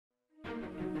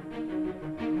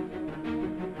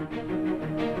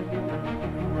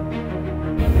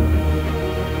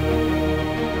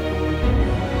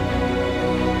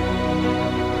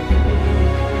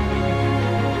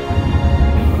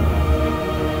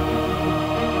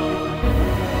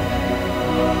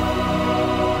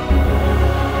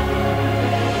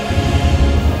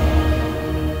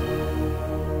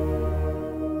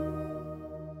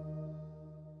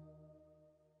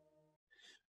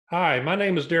Hi, my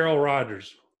name is Daryl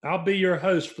Rogers. I'll be your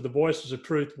host for the Voices of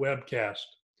Truth Webcast.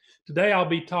 Today I'll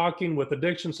be talking with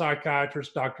addiction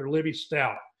psychiatrist Dr. Libby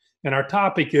Stuyt, and our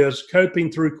topic is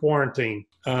coping through quarantine.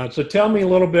 So tell me a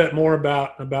little bit more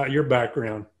about your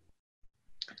background.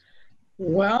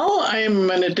 Well, I'm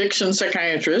an addiction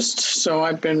psychiatrist, so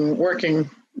I've been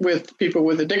working with people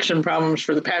with addiction problems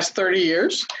for the past 30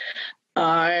 years.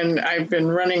 And I've been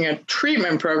running a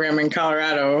treatment program in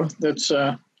Colorado that's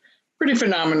pretty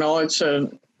phenomenal. It's a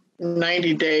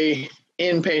 90-day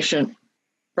inpatient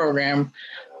program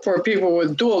for people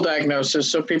with dual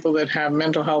diagnosis, so people that have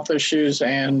mental health issues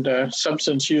and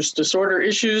substance use disorder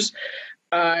issues.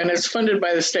 And it's funded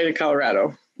by the state of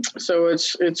Colorado. So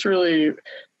it's really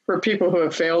for people who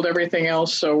have failed everything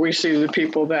else. So we see the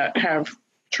people that have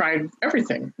tried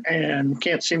everything and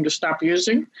can't seem to stop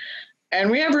using.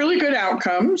 And we have really good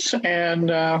outcomes.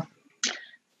 And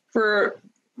for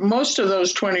most of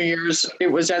those 20 years, it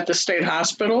was at the state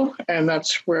hospital, and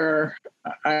that's where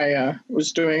I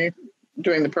was doing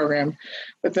the program.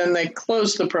 But then they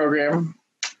closed the program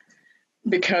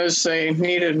because they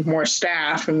needed more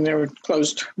staff, and they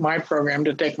closed my program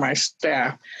to take my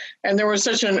staff. And there was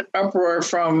such an uproar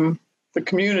from the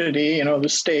community, the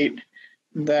state,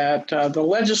 that the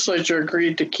legislature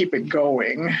agreed to keep it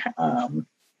going.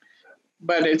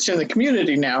 But it's in the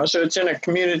community now, so it's in a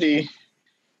community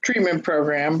treatment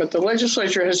program, but the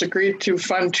legislature has agreed to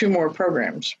fund 2 more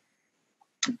programs.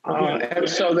 And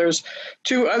so there's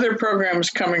 2 other programs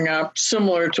coming up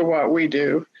similar to what we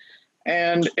do.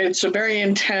 And it's a very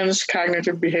intense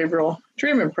cognitive behavioral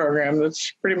treatment program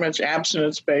that's pretty much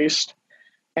abstinence-based,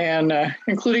 and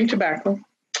including tobacco.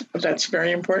 That's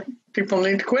very important. People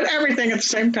need to quit everything at the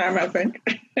same time, I think.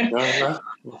 And they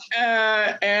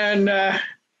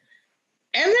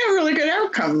have really good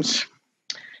outcomes.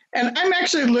 And I'm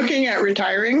actually looking at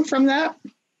retiring from that.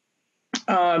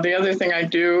 The other thing I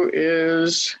do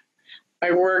is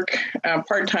I work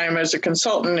part-time as a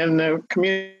consultant in the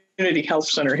community health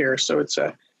center here. So it's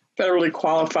a federally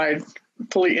qualified,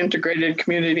 fully integrated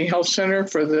community health center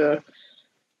for the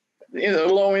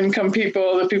low-income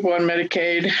people, the people on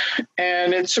Medicaid.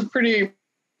 And it's a pretty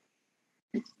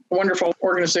wonderful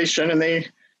organization, and they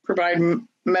provide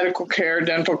medical care,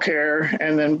 dental care,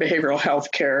 and then behavioral health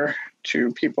care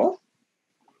to people.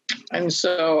 And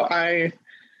so I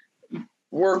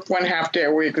work 1/2 day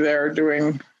a week there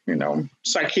doing,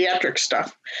 psychiatric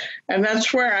stuff. And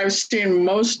that's where I've seen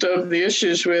most of the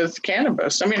issues with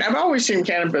cannabis. I mean, I've always seen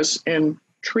cannabis in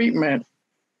treatment,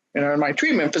 in my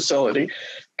treatment facility,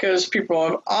 because people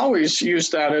have always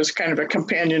used that as kind of a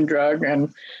companion drug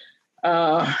and,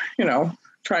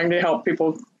 trying to help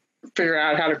people figure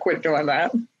out how to quit doing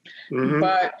that. Mm-hmm.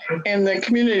 But in the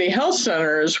community health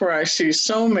centers, where I see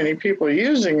so many people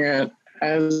using it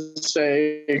as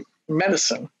a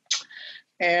medicine.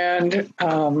 And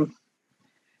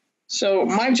so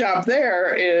my job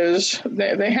there is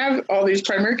they have all these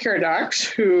primary care docs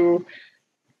who,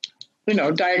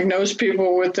 diagnose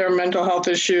people with their mental health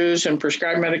issues and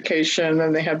prescribe medication.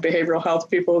 And they have behavioral health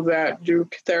people that do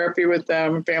therapy with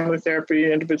them, family therapy,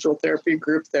 individual therapy,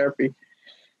 group therapy.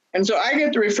 And so I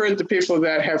get to refer to people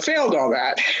that have failed all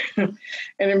that. And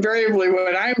invariably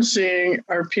what I'm seeing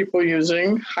are people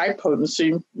using high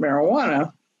potency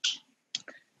marijuana.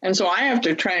 And so I have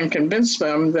to try and convince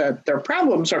them that their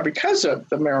problems are because of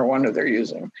the marijuana they're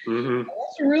using. Mm-hmm.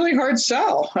 That's a really hard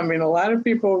sell. I mean, a lot of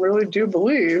people really do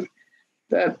believe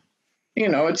that,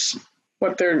 it's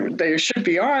what they should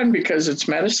be on because it's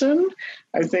medicine.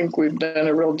 I think we've done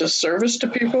a real disservice to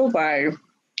people by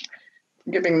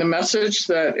giving the message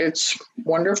that it's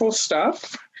wonderful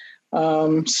stuff,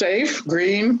 safe,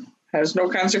 green, has no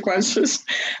consequences.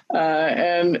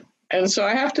 And so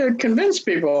I have to convince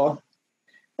people.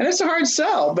 And it's a hard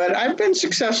sell, but I've been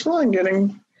successful in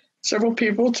getting several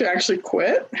people to actually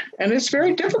quit. And it's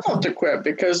very difficult to quit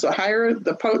because the higher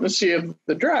the potency of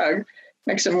the drug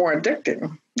makes it more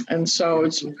addicting. And so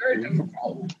it's very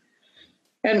difficult.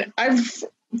 And I've,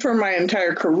 for my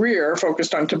entire career,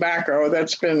 focused on tobacco.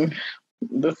 That's been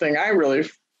the thing I really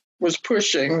was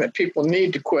pushing, that people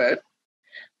need to quit.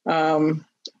 And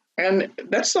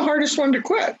that's the hardest one to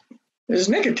quit, is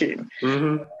nicotine.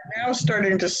 Mm-hmm. Now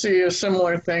starting to see a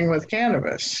similar thing with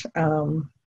cannabis,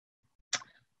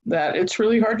 that it's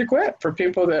really hard to quit for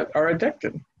people that are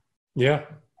addicted. Yeah.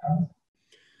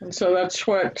 And so that's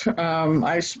what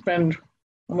I spend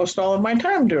almost all of my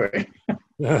time doing.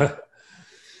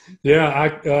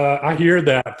 Yeah, I hear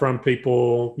that from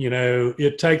people.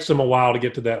 It takes them a while to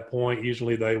get to that point.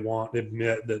 Usually they won't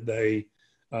admit that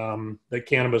that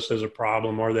cannabis is a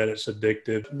problem or that it's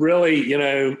addictive. Really,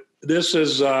 this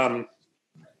is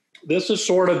This is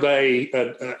sort of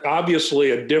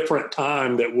obviously a different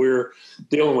time that we're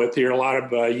dealing with here. A lot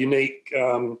of unique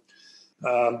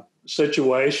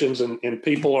situations, and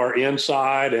people are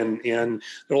inside, and there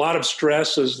are a lot of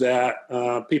stresses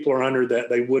that people are under that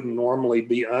they wouldn't normally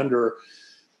be under.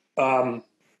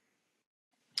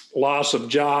 Loss of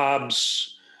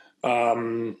jobs, how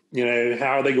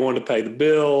are they going to pay the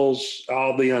bills,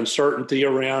 all the uncertainty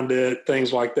around it,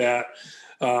 things like that.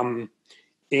 So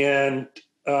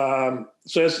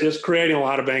it's creating a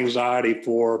lot of anxiety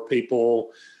for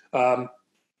people. And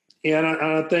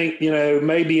I think,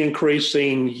 maybe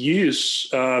increasing use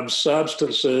of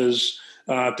substances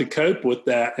to cope with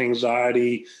that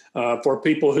anxiety for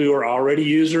people who are already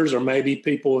users, or maybe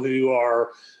people who are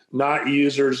not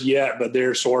users yet, but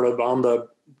they're sort of on the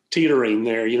teetering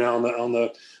there, on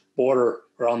the border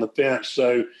or on the fence.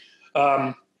 So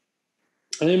I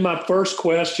think my first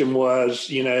question was,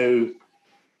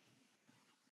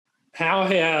 how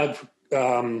have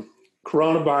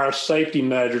coronavirus safety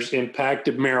measures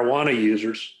impacted marijuana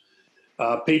users,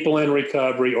 people in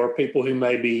recovery, or people who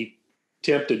may be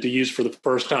tempted to use for the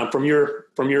first time, from your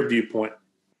viewpoint?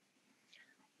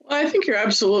 Well, I think you're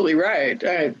absolutely right.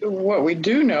 What we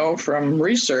do know from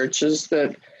research is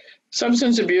that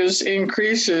substance abuse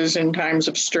increases in times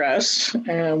of stress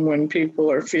and when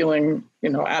people are feeling,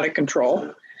 out of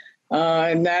control.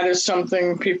 And that is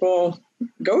something people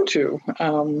go to,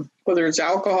 whether it's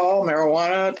alcohol,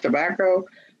 marijuana, tobacco,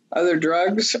 other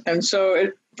drugs. And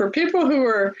so for people who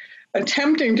are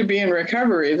attempting to be in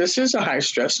recovery, this is a high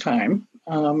stress time.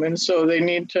 And so they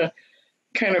need to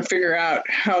kind of figure out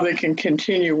how they can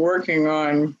continue working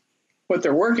on what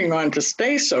they're working on to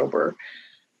stay sober.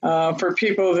 For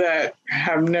people that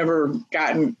have never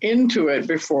gotten into it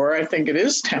before, I think it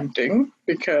is tempting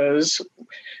because,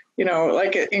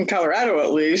 like in Colorado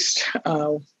at least,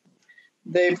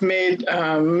 they've made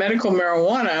medical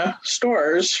marijuana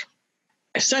stores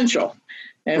essential.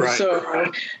 And right.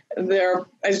 So they're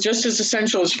just as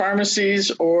essential as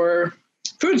pharmacies or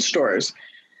food stores,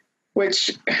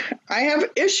 which I have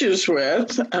issues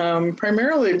with,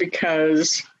 primarily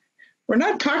because we're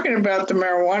not talking about the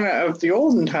marijuana of the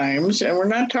olden times, and we're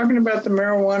not talking about the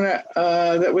marijuana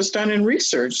that was done in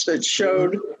research that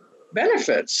showed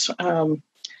benefits.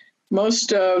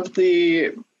 Most of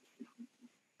the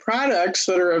products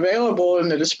that are available in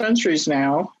the dispensaries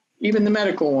now, even the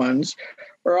medical ones,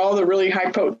 are all the really high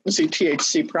potency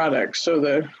THC products. So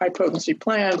the high potency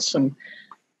plants and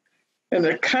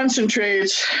the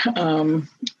concentrates.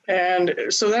 And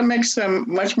so that makes them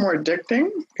much more addicting,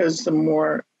 because the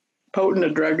more potent a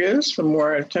drug is, the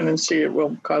more a tendency it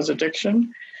will cause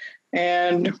addiction.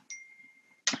 And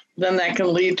then that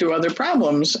can lead to other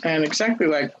problems. And exactly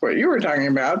like what you were talking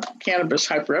about, cannabis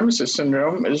hyperemesis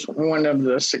syndrome is one of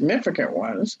the significant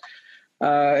ones,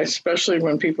 especially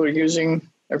when people are using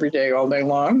every day, all day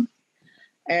long.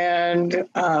 And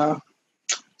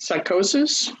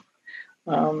psychosis.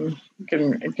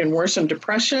 It can worsen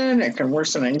depression, it can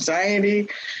worsen anxiety,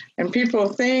 and people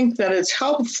think that it's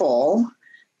helpful,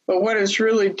 but what it's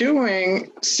really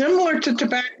doing, similar to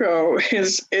tobacco,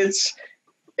 is it's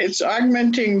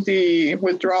augmenting the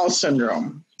withdrawal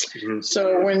syndrome. Mm-hmm.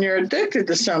 So when you're addicted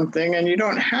to something and you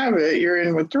don't have it, you're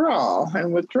in withdrawal,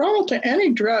 and withdrawal to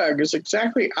any drug is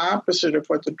exactly opposite of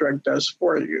what the drug does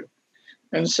for you.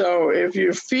 And so if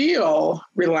you feel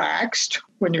relaxed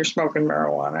when you're smoking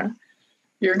marijuana,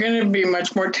 you're going to be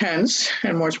much more tense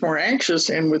and much more anxious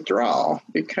in withdrawal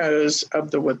because of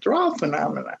the withdrawal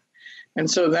phenomena. And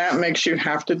so that makes you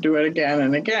have to do it again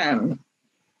and again.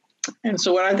 And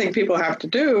so what I think people have to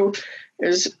do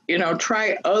is,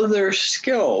 try other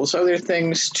skills, other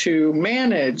things to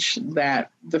manage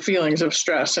the feelings of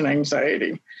stress and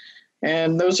anxiety.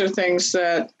 And those are things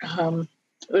that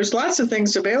there's lots of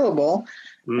things available.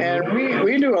 Mm-hmm. And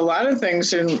we do a lot of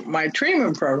things in my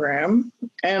treatment program,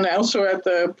 and also at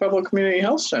the Pueblo Community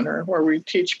Health Center, where we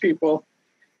teach people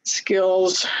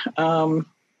skills and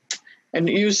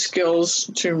use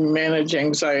skills to manage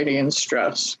anxiety and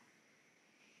stress.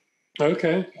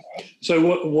 Okay.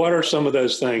 So what are some of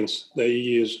those things that you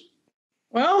use?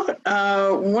 Well,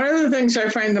 one of the things I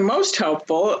find the most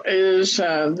helpful is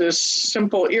this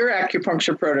simple ear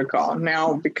acupuncture protocol.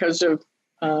 Now, because of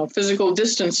physical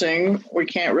distancing, we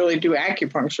can't really do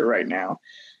acupuncture right now,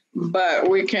 but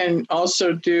we can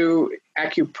also do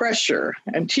acupressure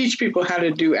and teach people how to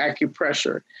do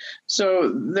acupressure.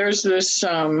 So there's this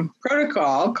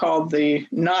protocol called the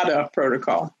NADA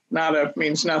protocol. NADA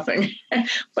means nothing,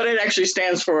 but it actually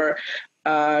stands for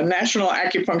National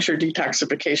Acupuncture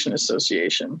Detoxification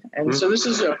Association. And so this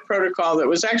is a protocol that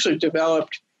was actually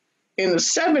developed in the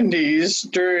 70s,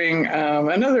 during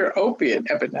another opiate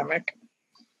epidemic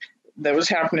that was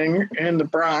happening in the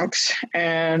Bronx.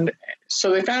 And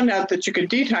so they found out that you could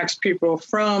detox people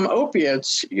from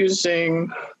opiates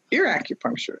using ear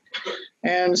acupuncture.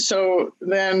 And so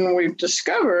then we've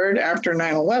discovered after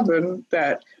 9/11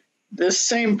 that this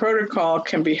same protocol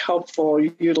can be helpful,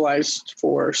 utilized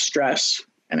for stress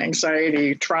and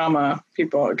anxiety, trauma,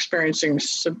 people experiencing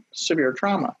severe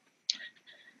trauma.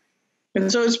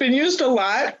 And so it's been used a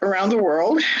lot around the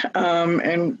world,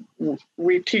 and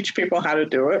we teach people how to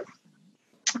do it.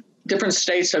 Different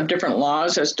states have different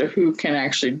laws as to who can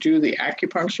actually do the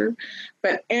acupuncture,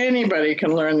 but anybody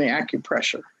can learn the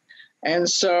acupressure. And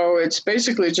so it's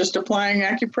basically just applying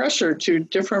acupressure to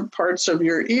different parts of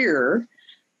your ear,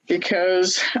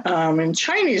 because in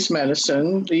Chinese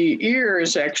medicine, the ear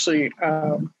is actually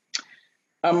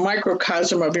a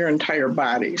microcosm of your entire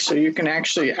body. So you can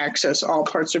actually access all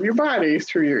parts of your body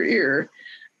through your ear.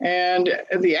 And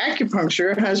the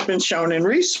acupuncture has been shown in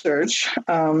research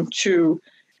to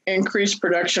increase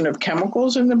production of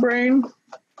chemicals in the brain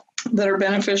that are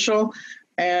beneficial,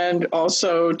 and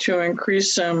also to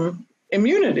increase some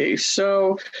immunity.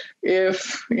 So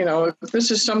if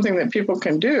this is something that people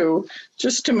can do,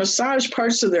 just to massage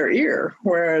parts of their ear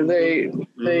where they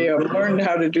have learned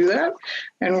how to do that.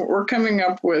 And we're coming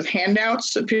up with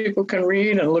handouts that people can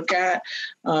read and look at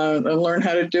and learn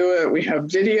how to do it. We have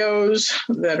videos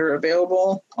that are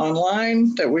available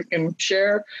online that we can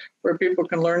share where people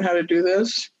can learn how to do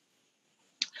this.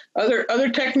 Other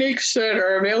techniques that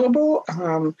are available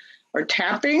are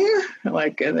tapping,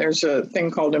 like there's a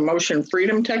thing called emotion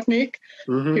freedom technique.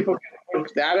 Mm-hmm. People can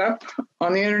look that up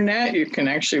on the internet. You can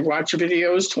actually watch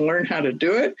videos to learn how to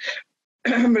do it.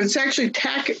 But it's actually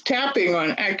tapping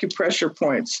on acupressure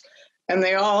points, and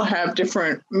they all have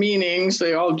different meanings.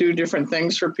 They all do different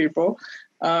things for people.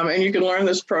 And you can learn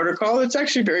this protocol. It's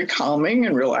actually very calming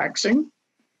and relaxing.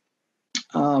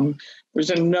 There's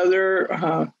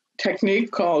another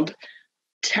technique called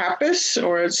Tapas,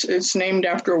 or it's named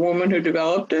after a woman who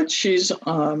developed it. She's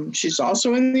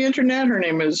also in the internet. Her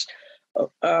name is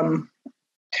Elizabeth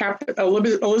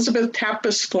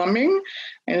Tapas Fleming,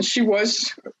 and she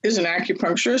is an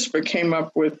acupuncturist, but came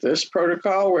up with this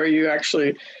protocol where you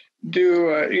actually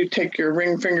you take your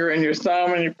ring finger and your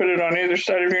thumb and you put it on either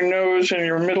side of your nose, and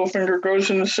your middle finger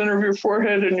goes in the center of your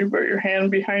forehead, and you put your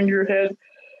hand behind your head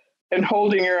and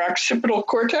holding your occipital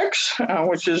cortex,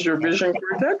 which is your vision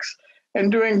cortex,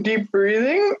 and doing deep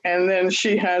breathing. And then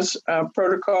she has a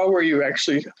protocol where you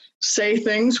actually say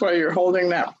things while you're holding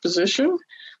that position.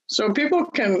 So people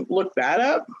can look that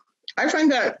up. I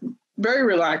find that very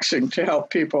relaxing to help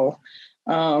people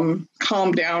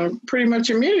calm down pretty much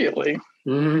immediately.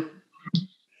 Mm-hmm.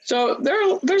 So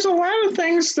there's a lot of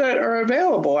things that are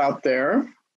available out there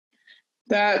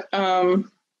that,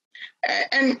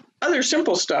 and other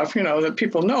simple stuff, that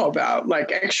people know about,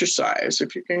 like exercise.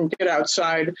 If you can get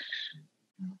outside,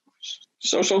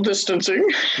 social distancing,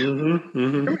 your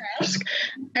mask,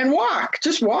 and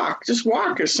just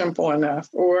walk is simple enough.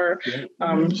 Or,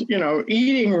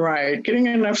 eating right, getting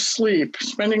enough sleep,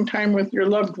 spending time with your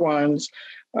loved ones,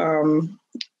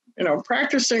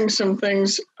 practicing some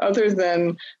things other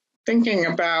than thinking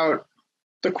about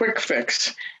the quick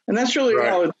fix. And that's really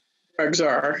all drugs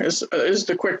are, is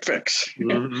the quick fix.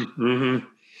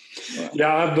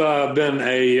 Yeah, I've been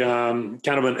a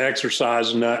kind of an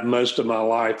exercise nut most of my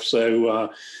life. So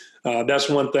that's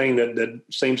one thing that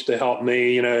seems to help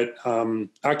me.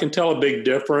 I can tell a big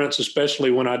difference,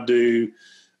 especially when I do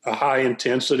a high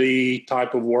intensity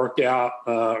type of workout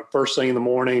first thing in the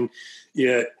morning.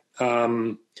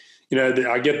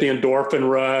 I get the endorphin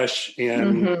rush,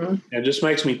 and it just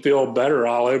makes me feel better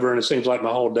all over. And it seems like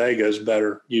my whole day goes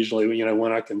better usually,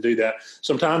 when I can do that.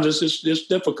 Sometimes it's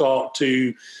difficult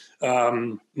to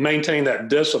maintain that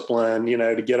discipline,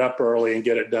 to get up early and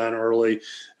get it done early.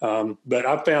 But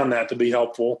I've found that to be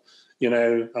helpful,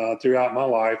 throughout my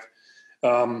life.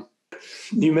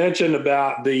 You mentioned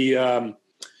about the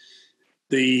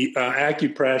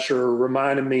acupressure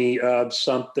reminded me of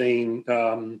something.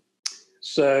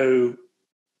 So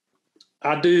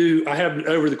I have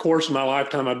over the course of my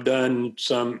lifetime, I've done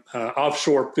some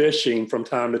offshore fishing from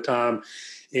time to time.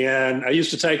 And I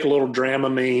used to take a little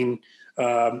Dramamine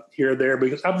here or there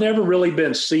because I've never really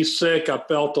been seasick. I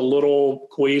felt a little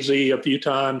queasy a few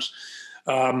times.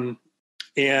 And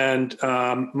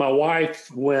my wife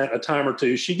went a time or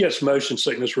two. She gets motion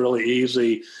sickness really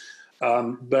easy.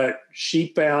 But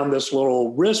she found this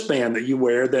little wristband that you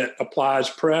wear that applies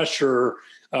pressure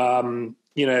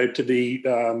to the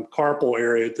carpal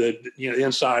area, the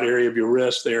inside area of your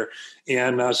wrist there,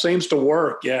 and seems to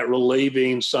work at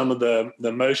relieving some of the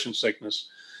motion sickness.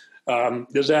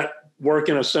 Does that work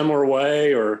in a similar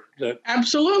way, or that?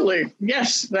 Absolutely,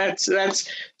 yes. That's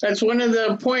one of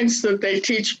the points that they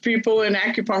teach people in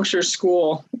acupuncture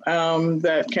school,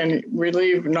 that can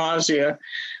relieve nausea.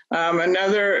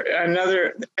 There's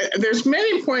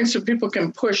many points that people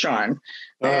can push on,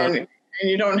 and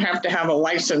you don't have to have a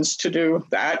license to do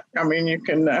that. I mean, you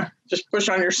can just push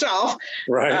on yourself.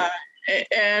 Right.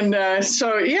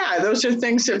 So those are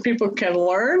things that people can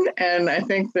learn. And I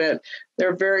think that there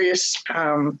are various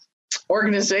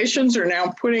organizations are now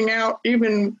putting out,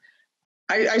 even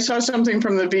I saw something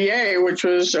from the VA, which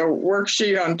was a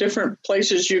worksheet on different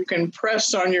places you can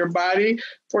press on your body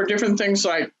for different things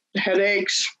like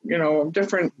headaches,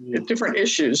 different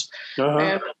issues.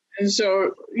 And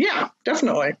so,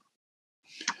 definitely.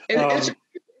 It's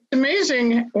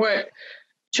amazing what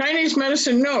Chinese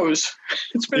medicine knows.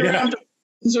 It's been around for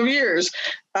thousands of years.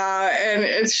 And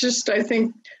it's just,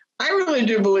 I really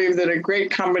do believe that a great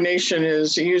combination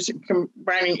is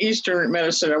combining Eastern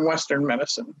medicine and Western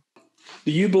medicine.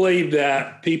 Do you believe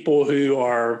that people who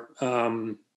are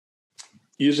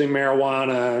using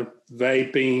marijuana,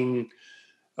 vaping,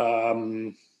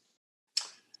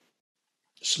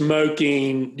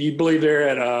 smoking, do you believe they're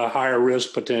at a higher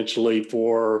risk potentially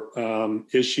for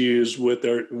issues with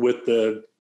the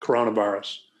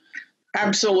coronavirus?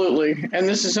 Absolutely. And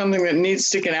this is something that needs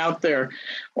to get out there.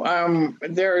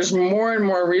 There is more and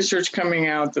more research coming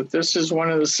out that this is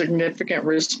one of the significant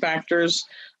risk factors.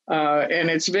 And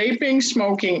it's vaping,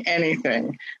 smoking,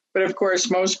 anything. But of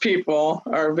course, most people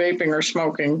are vaping or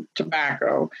smoking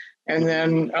tobacco. And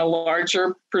then a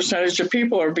larger percentage of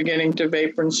people are beginning to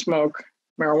vape and smoke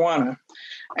marijuana.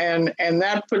 And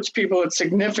that puts people at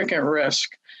significant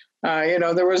risk.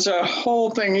 There was a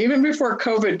whole thing, even before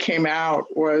COVID came out,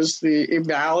 was the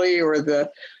EVALI, or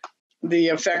the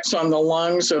effects on the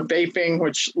lungs of vaping,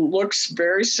 which looks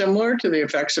very similar to the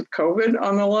effects of COVID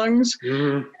on the lungs.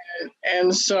 Mm-hmm.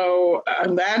 And so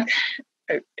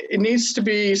it needs to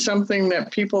be something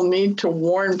that people need to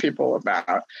warn people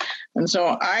about. And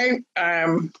so I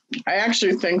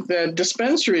actually think that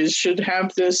dispensaries should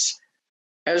have this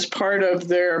as part of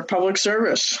their public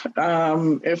service.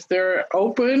 If they're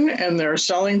open and they're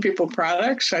selling people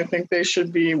products, I think they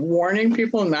should be warning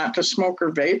people not to smoke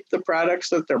or vape the products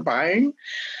that they're buying,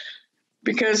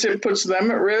 because it puts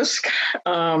them at risk.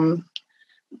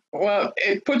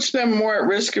 It puts them more at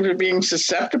risk of being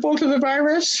susceptible to the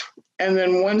virus. And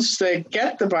then once they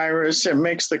get the virus, it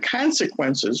makes the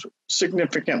consequences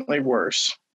significantly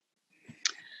worse.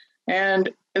 And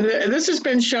this has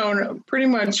been shown pretty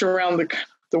much around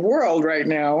the world right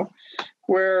now,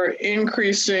 where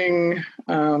increasing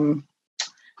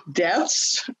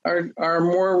deaths are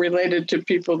more related to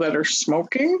people that are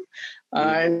smoking.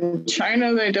 In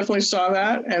China, they definitely saw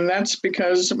that, and that's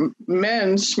because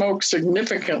men smoke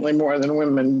significantly more than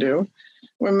women do.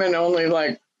 Women, only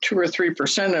like 2 or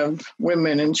 3% of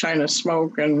women in China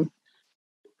smoke, and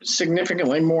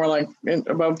significantly more, like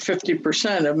above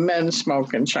 50% of men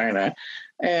smoke in China.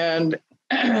 And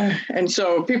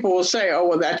so people will say, oh,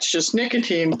 well, that's just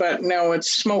nicotine, but no,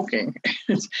 it's smoking.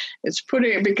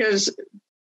 Because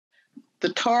the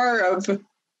tar of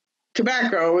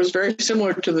tobacco is very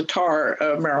similar to the tar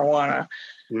of marijuana.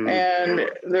 And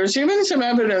there's even some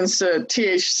evidence that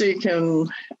THC can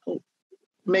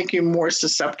make you more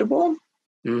susceptible.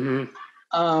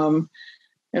 Mm-hmm.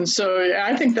 And so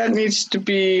I think that needs to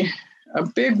be a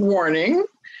big warning.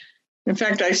 In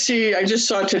fact, I just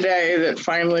saw today that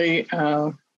finally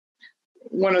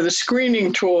one of the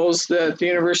screening tools that the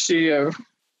University of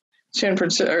San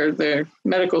Francisco, or the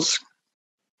medical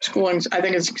schooling, I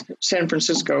think it's San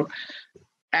Francisco,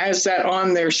 has that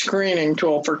on their screening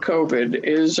tool for COVID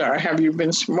is, have you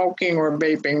been smoking or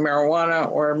vaping marijuana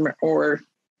or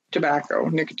tobacco,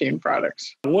 nicotine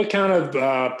products? What kind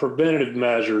of preventative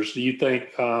measures do you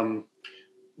think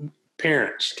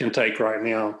parents can take right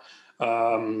now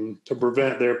to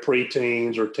prevent their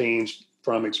preteens or teens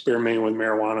from experimenting with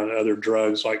marijuana and other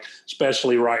drugs, like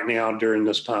especially right now during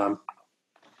this time?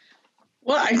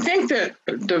 Well, I think that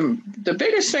the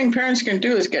biggest thing parents can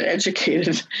do is get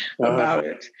educated about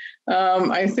it.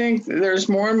 I think there's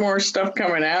more and more stuff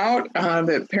coming out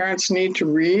that parents need to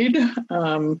read.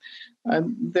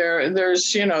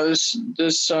 There's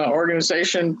this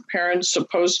organization, Parents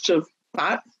Opposed to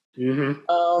Pot,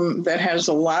 that has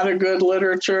a lot of good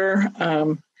literature.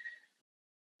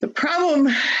 The problem,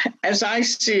 as I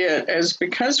see it, is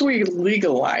because we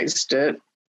legalized it,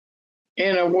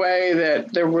 in a way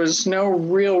that there was no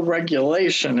real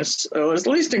regulation, at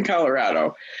least in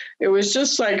Colorado. It was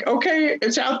just like, okay,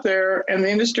 it's out there and the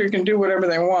industry can do whatever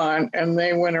they want. And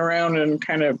they went around and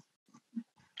kind of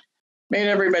made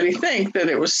everybody think that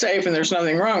it was safe and there's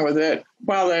nothing wrong with it,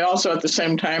 while they also at the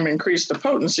same time increased the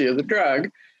potency of the drug.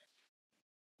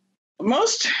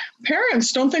 Most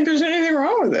parents don't think there's anything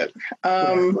wrong with it.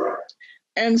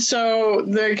 And so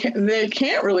they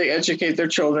can't really educate their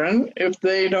children if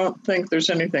they don't think there's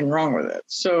anything wrong with it.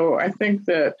 So I think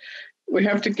that we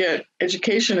have to get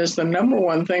education is the number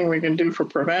one thing we can do for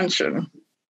prevention.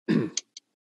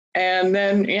 And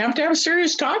then you have to have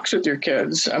serious talks with your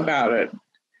kids about it.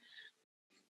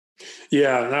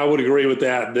 Yeah, I would agree with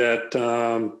that,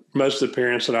 most of the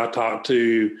parents that I talk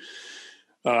to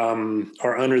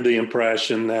are under the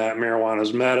impression that marijuana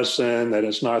is medicine, that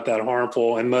it's not that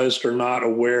harmful, and most are not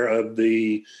aware of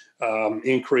the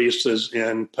increases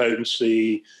in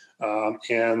potency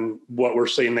and what we're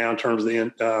seeing now in terms of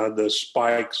the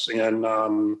spikes in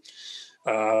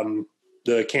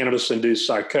the cannabis-induced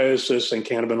psychosis and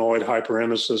cannabinoid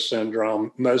hyperemesis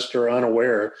syndrome. Most are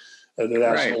unaware that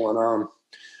that's going on.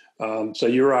 So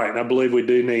you're right. And I believe we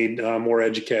do need more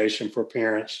education for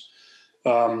parents.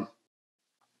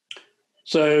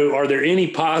 So are there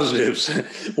any positives?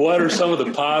 What are some of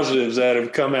the positives that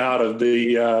have come out of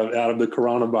the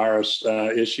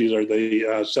coronavirus issues, or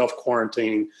the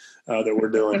self-quarantining that we're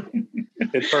doing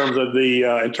in terms of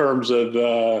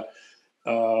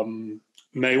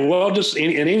just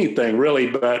in anything really,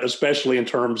 but especially in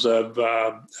terms of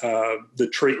the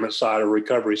treatment side or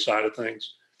recovery side of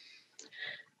things?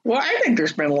 Well, I think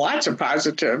there's been lots of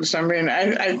positives. I mean,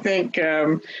 I think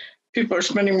people are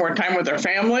spending more time with their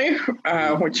family,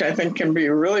 which I think can be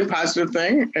a really positive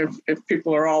thing if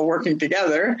people are all working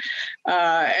together.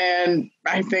 And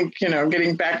I think,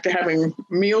 getting back to having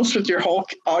meals with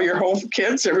all your whole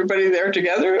kids, everybody there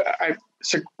together,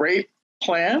 it's a great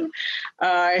plan.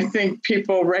 I think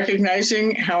people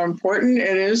recognizing how important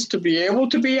it is to be able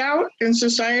to be out in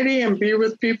society and be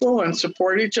with people and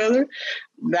support each other.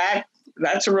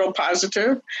 That's a real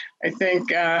positive. I think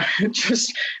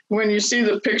just when you see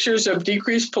the pictures of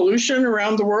decreased pollution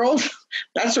around the world,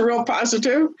 that's a real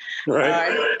positive.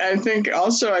 Right. I think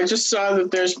also I just saw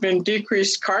that there's been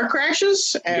decreased car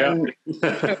crashes, and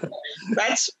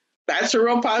that's a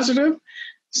real positive.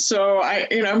 So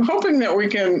I'm hoping that we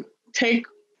can take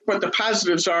what the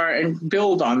positives are and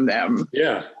build on them.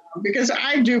 Yeah. Because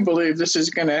I do believe this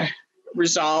is going to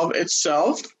resolve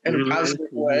itself in a positive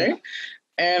way.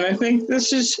 And I think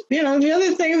this is, the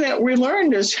other thing that we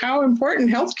learned is how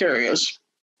important healthcare is.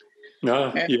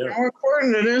 How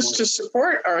important it is to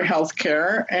support our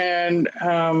healthcare and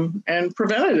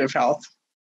preventative health.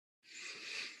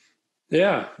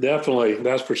 Yeah, definitely.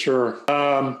 That's for sure.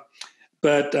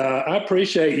 But I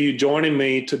appreciate you joining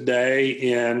me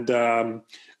today, and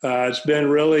it's been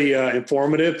really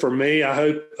informative for me. I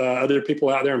hope other people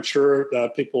out there, I'm sure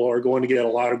people are going to get a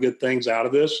lot of good things out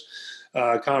of this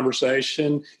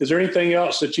conversation. Is there anything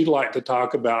else that you'd like to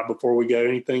talk about before we go?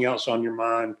 Anything else on your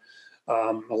mind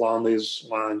along these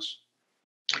lines?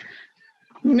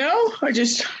 No, I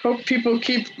just hope people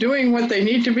keep doing what they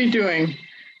need to be doing.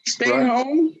 Staying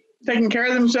home, taking care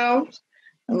of themselves,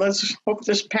 and let's hope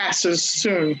this passes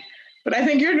soon. But I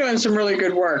think you're doing some really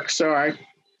good work, so I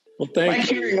like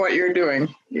hearing what you're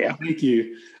doing. Yeah. Thank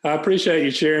you. I appreciate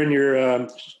you sharing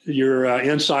your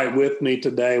insight with me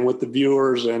today and with the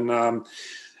viewers. And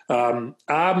I'm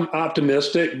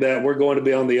optimistic that we're going to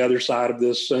be on the other side of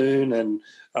this soon, and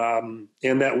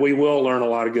that we will learn a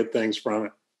lot of good things from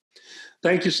it.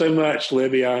 Thank you so much,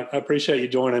 Libby. I appreciate you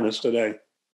joining us today.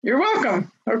 You're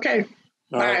welcome. Okay.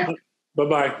 Bye.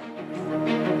 Bye-bye.